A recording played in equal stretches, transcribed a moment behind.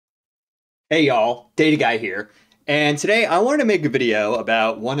Hey y'all, Data Guy here. And today I wanted to make a video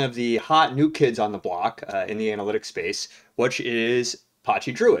about one of the hot new kids on the block in the analytics space, which is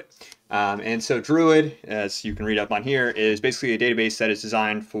Apache Druid. And so Druid, as you can read up on here, is basically a database that is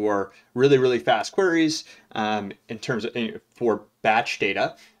designed for really, really fast queries in terms of for batch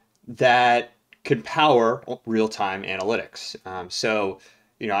data that can power real-time analytics.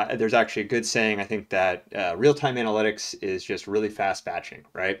 There's actually a good saying, I think, that real-time analytics is just really fast batching,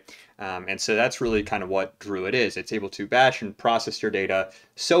 right? And so that's really kind of what Druid is. It's able to batch and process your data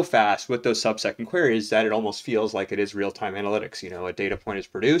so fast with those sub-second queries that it almost feels like it is real-time analytics. A data point is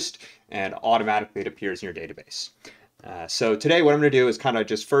produced and automatically it appears in your database. So today what I'm going to do is kind of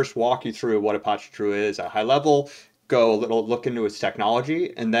just first walk you through what Apache Druid is at a high level, go a little look into its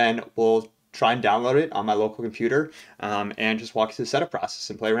technology, and then we'll try and download it on my local computer and just walk through the setup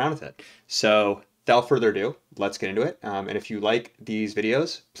process and play around with it. So without further ado, let's get into it. And if you like these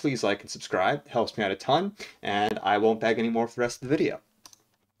videos, please like and subscribe. It helps me out a ton, and I won't beg anymore for the rest of the video.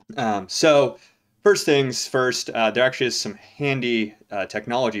 So first things first, there actually is some handy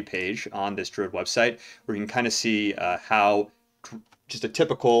technology page on this Druid website where you can kind of see how just a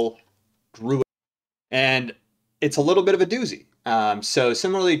typical Druid, and it's a little bit of a doozy. So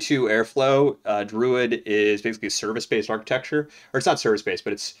similarly to Airflow, Druid is basically a service-based architecture, or it's not service-based,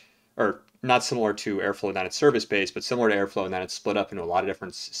 but or not similar to Airflow in that it's service-based, but similar to Airflow in that it's split up into a lot of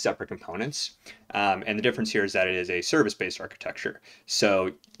different separate components. And the difference here is that it is a service-based architecture.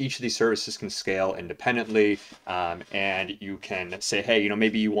 So each of these services can scale independently, and you can say, hey,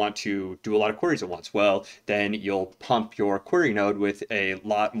 maybe you want to do a lot of queries at once. Well, then you'll pump your query node with a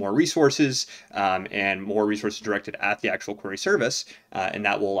lot more resources and more resources directed at the actual query service, and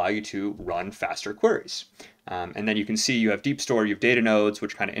that will allow you to run faster queries. And then you can see you have deep store, you have data nodes,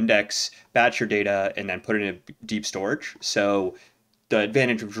 which kind of index, batch your data, and then put it in deep storage. So the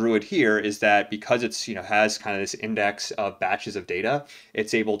advantage of Druid here is that because it's has kind of this index of batches of data,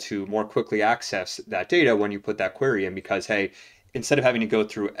 it's able to more quickly access that data when you put that query in. Because hey, instead of having to go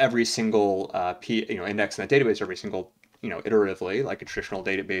through every single index in that database, every single iteratively like a traditional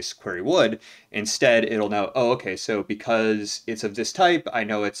database query would, instead it'll know, oh, okay, so because it's of this type, I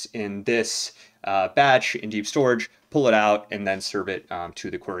know it's in this batch in deep storage, pull it out and then serve it to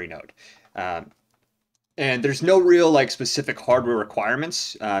the query node. And there's no real specific hardware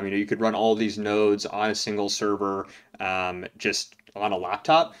requirements. You could run all these nodes on a single server, just on a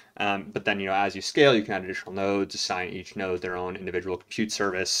laptop. But then, as you scale, you can add additional nodes, assign each node their own individual compute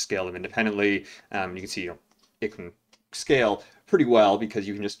service, scale them independently. You can see, it can scale pretty well because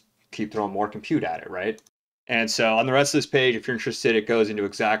you can just keep throwing more compute at it, right? And so on the rest of this page, if you're interested, it goes into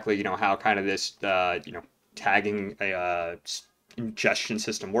exactly, how kind of this, tagging ingestion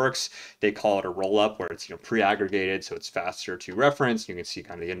system works. They call it a rollup, where it's pre-aggregated, so it's faster to reference. You can see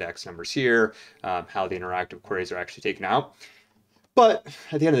kind of the index numbers here, how the interactive queries are actually taken out. But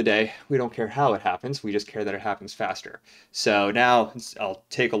at the end of the day, we don't care how it happens. We just care that it happens faster. So now I'll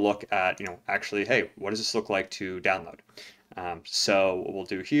take a look at, actually, hey, what does this look like to download? So what we'll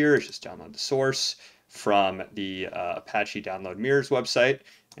do here is just download the source from the Apache Download Mirrors website.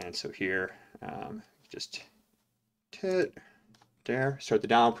 And so here, just hit there, start the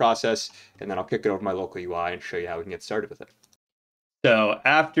download process, and then I'll kick it over to my local UI and show you how we can get started with it. So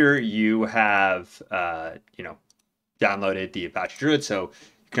after you have, downloaded the Apache Druid, so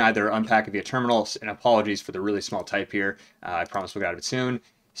you can either unpack it via terminal, and apologies for the really small type here. I promise we'll get out of it soon.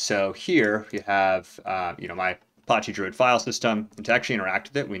 So here we have, my Apache Druid file system, and to actually interact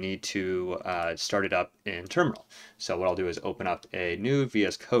with it, we need to start it up in terminal. So what I'll do is open up a new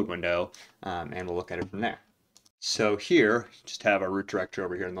VS Code window, and we'll look at it from there. So here, just have our root directory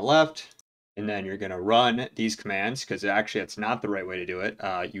over here on the left, and then you're going to run these commands, because actually it's not the right way to do it.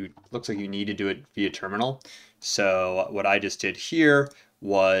 Looks like you need to do it via terminal. So what I just did here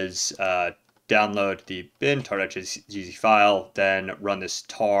was download the bin tar.gz file, then run this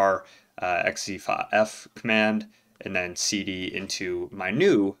tar xzf command, and then cd into my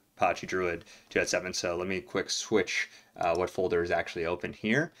new Apache Druid 2.7. So let me quick switch what folder is actually open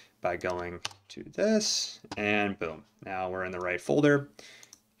here by going to this, and boom, now we're in the right folder,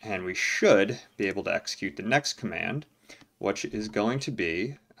 and we should be able to execute the next command, which is going to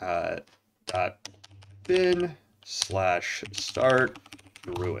be bin/start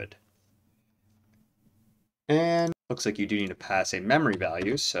druid. And looks like you do need to pass a memory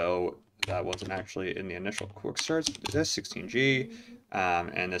value, so that wasn't actually in the initial quick starts. This 16G,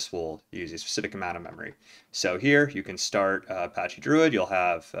 and this will use a specific amount of memory. So here you can start Apache Druid. You'll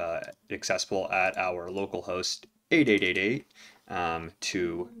have accessible at our local host 8888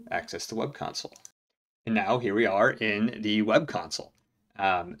 to access the web console. And now here we are in the web console.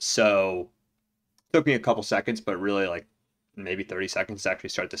 So Took me a couple seconds, but really like maybe 30 seconds to actually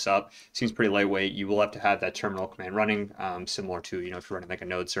start this up. Seems pretty lightweight. You will have to have that terminal command running, similar to, if you're running like a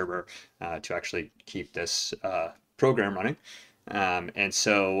node server, to actually keep this program running. And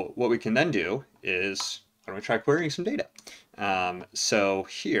so what we can then do is, why don't we try querying some data? So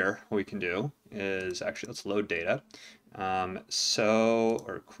here, what we can do is actually, let's load data.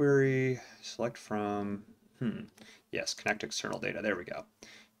 Or query, select from, yes, connect external data. There we go.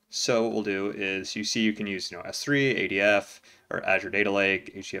 So what we'll do is, you see you can use S3, ADF, or Azure Data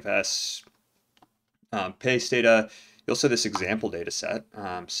Lake, HDFS, paste data. You also have this example data set.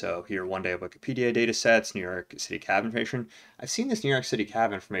 So here, one day of Wikipedia data sets, New York City cab information. I've seen this New York City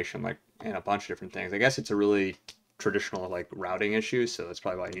cab information like in a bunch of different things. I guess it's a really traditional like routing issue, so that's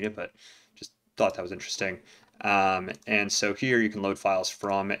probably why I need it, but just thought that was interesting. And so here you can load files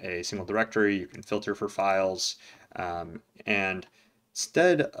from a single directory. You can filter for files, and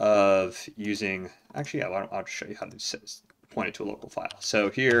instead of using, actually, yeah, I'll show you how to point it to a local file. So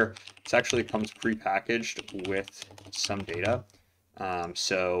here, this actually comes pre-packaged with some data.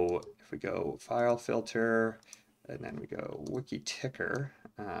 So if we go file filter, and then we go wiki ticker,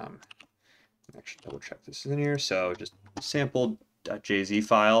 actually double check this is in here. So just sample.jz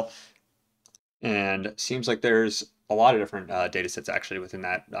file, and seems like there's a lot of different data sets actually within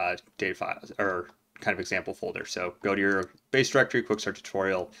that data file or kind of example folder. So go to your base directory, quick start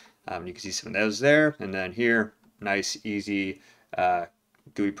tutorial. You can see some of those there. And then here, nice, easy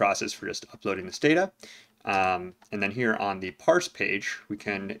GUI process for just uploading this data. And then here on the parse page, we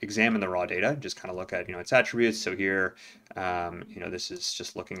can examine the raw data, just kind of look at, its attributes. So here, this is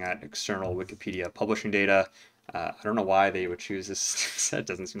just looking at external Wikipedia publishing data. I don't know why they would choose this set.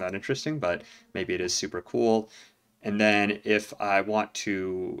 Doesn't seem that interesting, but maybe it is super cool. And then if I want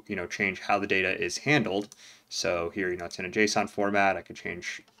to, change how the data is handled, so here, it's in a JSON format, I could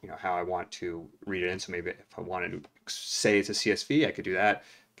change, how I want to read it in. So maybe if I wanted to say it's a CSV, I could do that.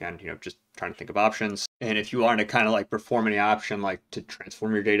 Again, just trying to think of options. And if you want to kind of like perform any option, like to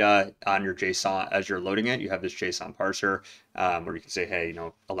transform your data on your JSON as you're loading it, you have this JSON parser where you can say, hey,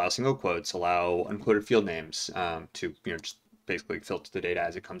 allow single quotes, allow unquoted field names to, just basically filter the data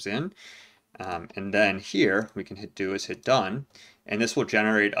as it comes in. And then here we can hit done, and this will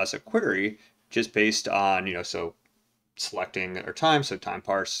generate us a query just based on, so selecting our time. So time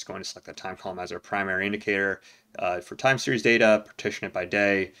parse is going to select that time column as our primary indicator for time series data, partition it by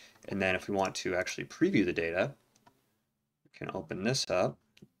day. And then if we want to actually preview the data, we can open this up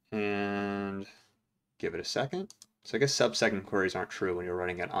and give it a second. So I guess sub-second queries aren't true when you're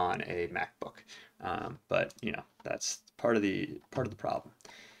running it on a MacBook, but that's part of the problem.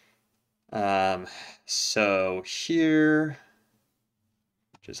 So here,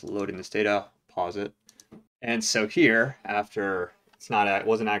 just loading this data, pause it. And so here, after it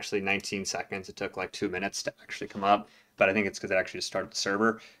wasn't actually 19 seconds, it took like 2 minutes to actually come up, but I think it's because it actually just started the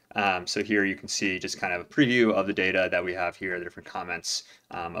server. So here you can see just kind of a preview of the data that we have here, the different comments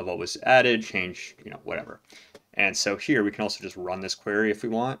of what was added, changed, whatever. And so here we can also just run this query if we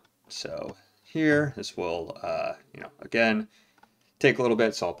want. So here, this will, again, take a little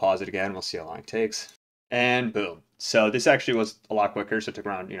bit, so I'll pause it again. We'll see how long it takes. And boom. So this actually was a lot quicker. So it took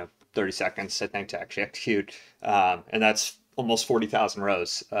around, 30 seconds, I think, to actually execute. And that's almost 40,000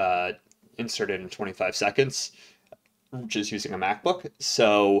 rows inserted in 25 seconds, just using a MacBook.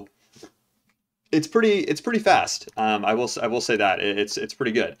 So it's pretty fast. I will say that it's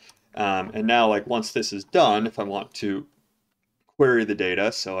pretty good. And now, like, once this is done, if I want to query the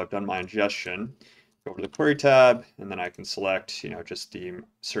data, so I've done my ingestion, go over to the query tab, and then I can select, just the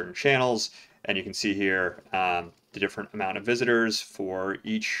certain channels, and you can see here the different amount of visitors for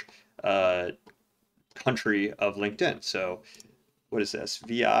each country of LinkedIn. So what is this?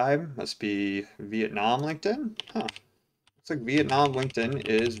 VI must be Vietnam LinkedIn. Huh. Looks like Vietnam LinkedIn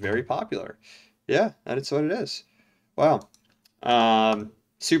is very popular. Yeah, that's what it is. Wow.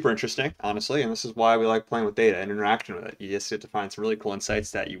 Super interesting, honestly, and this is why we like playing with data and interaction with it. You just get to find some really cool insights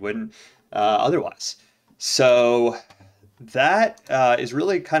that you wouldn't otherwise. So that is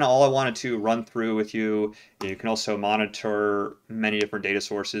really kind of all I wanted to run through with you. You can also monitor many different data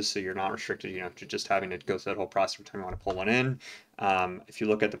sources, so you're not restricted, to just having to go through that whole process every time you want to pull one in. If you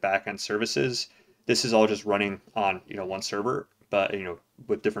look at the backend services, this is all just running on one server, but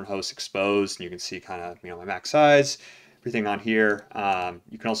with different hosts exposed, and you can see kind of my max size, everything on here.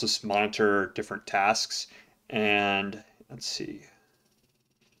 You can also monitor different tasks, and let's see.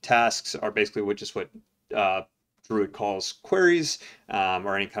 Tasks are basically what Druid calls queries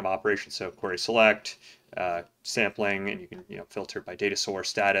or any kind of operation. So query select, sampling, and you can filter by data source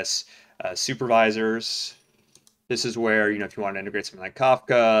status, supervisors, This is where, if you want to integrate something like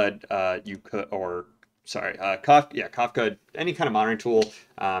Kafka, you could, or sorry, Kafka, yeah, Kafka, any kind of monitoring tool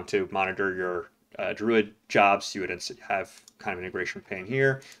to monitor your Druid jobs, you would have kind of integration pane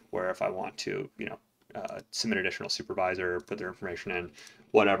here, where if I want to, submit additional supervisor, put their information in,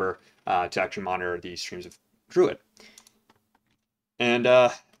 whatever, to actually monitor these streams of Druid. And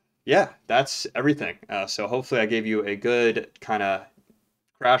yeah, that's everything. So hopefully I gave you a good kind of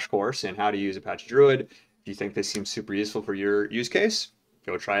crash course in how to use Apache Druid. If you think this seems super useful for your use case,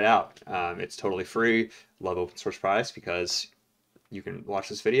 go try it out. It's totally free. Love open source products because you can watch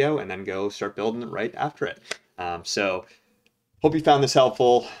this video and then go start building it right after it. So hope you found this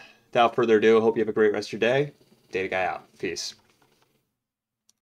helpful. Without further ado, hope you have a great rest of your day. Data Guy out. Peace.